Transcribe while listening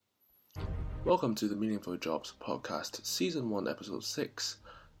Welcome to the Meaningful Jobs Podcast, Season 1, Episode 6.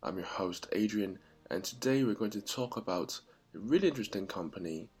 I'm your host, Adrian, and today we're going to talk about a really interesting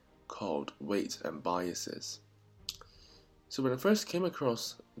company called Weight and Biases. So when I first came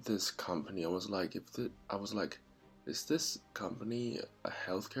across this company, I was like, is this company a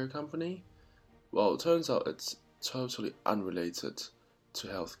healthcare company? Well, it turns out it's totally unrelated to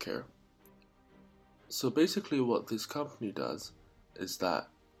healthcare. So basically what this company does is that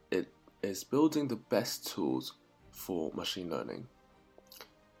it is building the best tools for machine learning.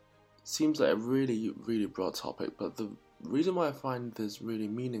 Seems like a really, really broad topic, but the reason why I find this really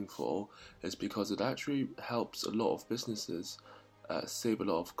meaningful is because it actually helps a lot of businesses save a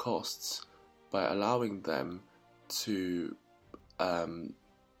lot of costs by allowing them to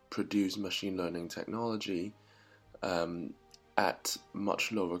produce machine learning technology at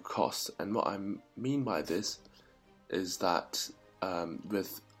much lower costs. And what I mean by this is that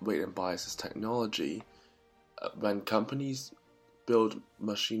with Weight and Biases technology, when companies build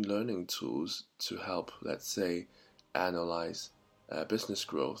machine learning tools to help, let's say, analyze business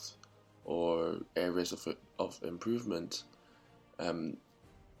growth or areas of improvement, the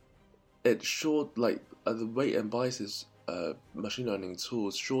Weight and Biases machine learning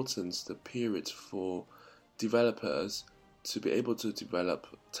tools shortens the period for developers to be able to develop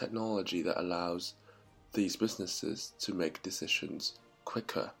technology that allows these businesses to make decisions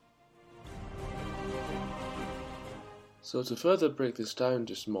quicker. So to further break this down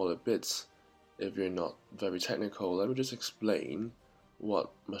into smaller bits, if you're not very technical, let me just explain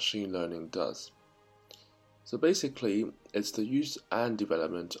what machine learning does. So basically, it's the use and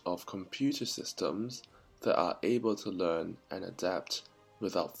development of computer systems that are able to learn and adapt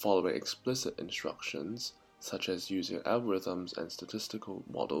without following explicit instructions, such as using algorithms and statistical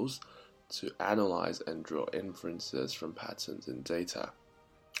models to analyze and draw inferences from patterns in data.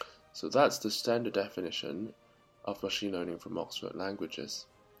 So that's the standard definition of machine learning from Oxford Languages.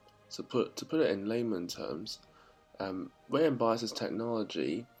 So to put it in layman terms, Weight and Biases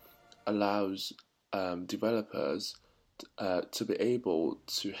technology allows developers to be able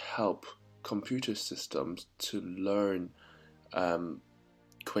to help computer systems to learn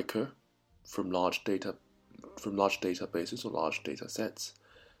quicker from large databases or large data sets,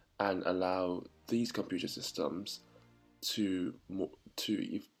 and allow these computer systems to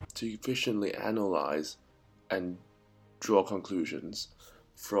efficiently analyze and draw conclusions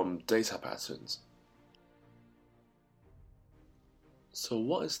from data patterns. So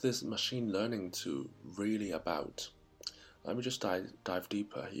what is this machine learning tool really about? Let me just dive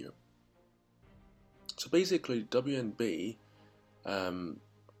deeper here. So basically, WNB, Weight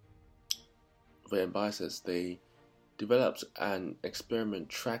and Biases, they developed an experiment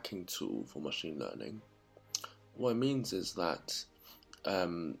tracking tool for machine learning. What it means is that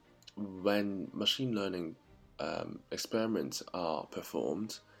when machine learning experiments are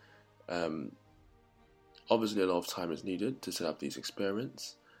performed, obviously a lot of time is needed to set up these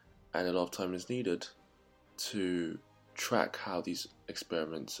experiments, and a lot of time is needed to track how these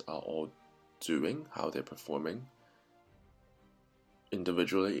experiments are all doing, how they're performing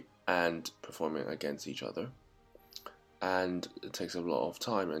individually and performing against each other. And it takes a lot of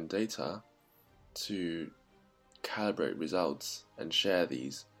time and data to calibrate results and share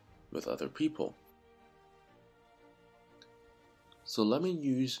these with other people. So let me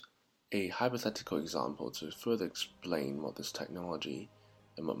use a hypothetical example to further explain what this technology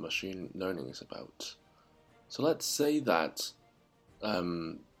and what machine learning is about. So let's say that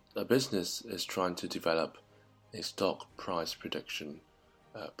a business is trying to develop a stock price prediction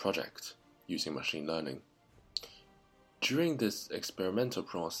project using machine learning. During this experimental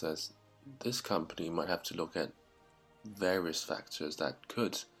process, this company might have to look at various factors that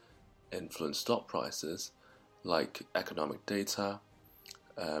could influence stock prices, like economic data,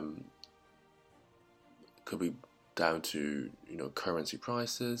 could be down to currency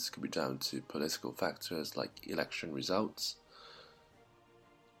prices, could be down to political factors like election results.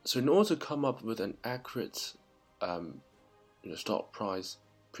 So in order to come up with an accurate stock price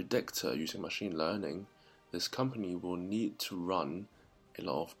predictor using machine learning, this company will need to run a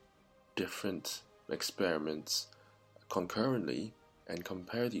lot of different experiments concurrently and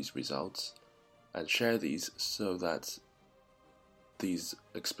compare these results and share these so that these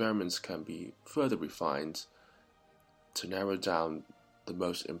experiments can be further refined to narrow down the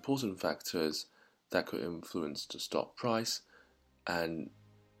most important factors that could influence the stock price and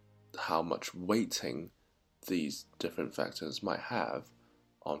how much weighting these different factors might have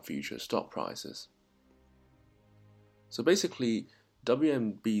on future stock prices. So basically,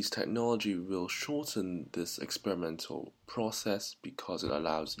 WMB's technology will shorten this experimental process because it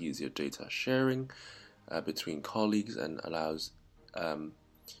allows easier data sharing between colleagues and allows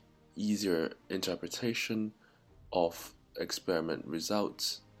easier interpretation of experiment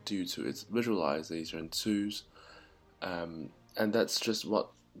results due to its visualization tools. And that's just what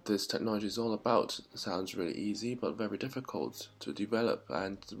this technology is all about. It sounds really easy, but very difficult to develop.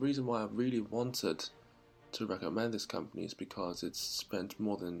 And the reason why I really wanted to recommend this company is because it's spent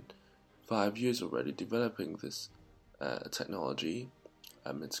more than 5 years already developing this technology.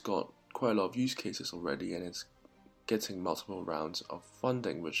 It's got quite a lot of use cases already, and it's getting multiple rounds of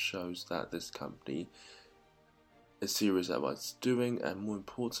funding, which shows that this company is serious at what it's doing, and more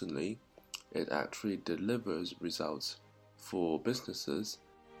importantly, it actually delivers results for businesses.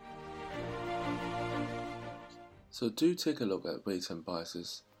 So do take a look at Weights and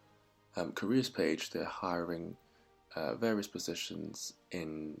Biases careers page. They're hiring various positions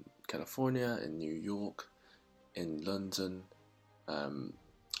in California, in New York, in London,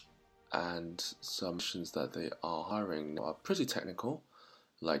 and some positions that they are hiring are pretty technical,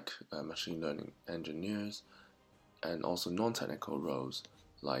 like machine learning engineers, and also non-technical roles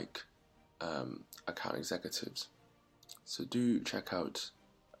like account executives. So do check out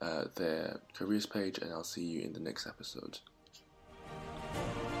their careers page, and I'll see you in the next episode.